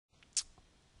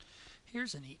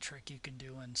Here's a neat trick you can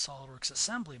do in SOLIDWORKS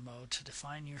assembly mode to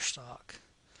define your stock.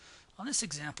 On this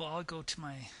example, I'll go to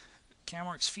my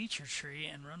CAMWorks feature tree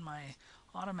and run my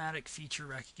automatic feature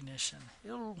recognition.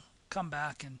 It'll come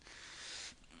back and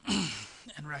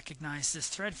and recognize this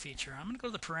thread feature. I'm going to go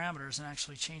to the parameters and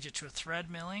actually change it to a thread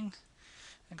milling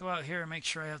and go out here and make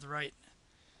sure I have the right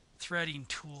threading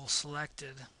tool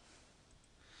selected.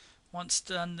 Once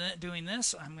done doing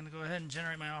this, I'm going to go ahead and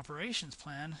generate my operations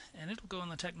plan, and it'll go in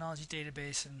the technology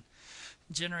database and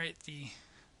generate the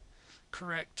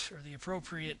correct or the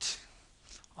appropriate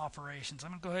operations.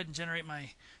 I'm going to go ahead and generate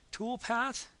my tool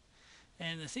path,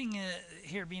 and the thing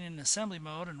here, being in assembly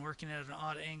mode and working at an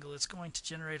odd angle, it's going to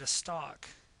generate a stock.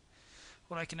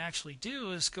 What I can actually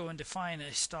do is go and define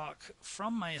a stock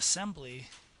from my assembly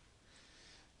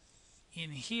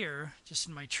in here, just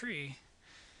in my tree,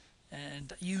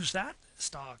 and use that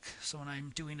stock. So when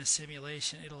I'm doing a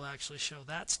simulation, it'll actually show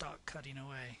that stock cutting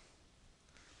away.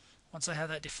 Once I have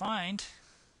that defined,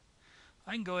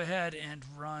 I can go ahead and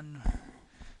run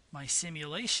my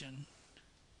simulation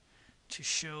to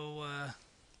show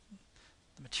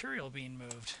the material being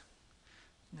moved.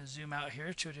 I'm going to zoom out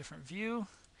here to a different view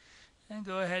and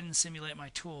go ahead and simulate my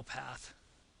tool path.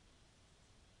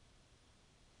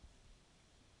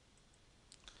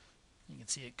 You can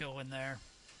see it going there.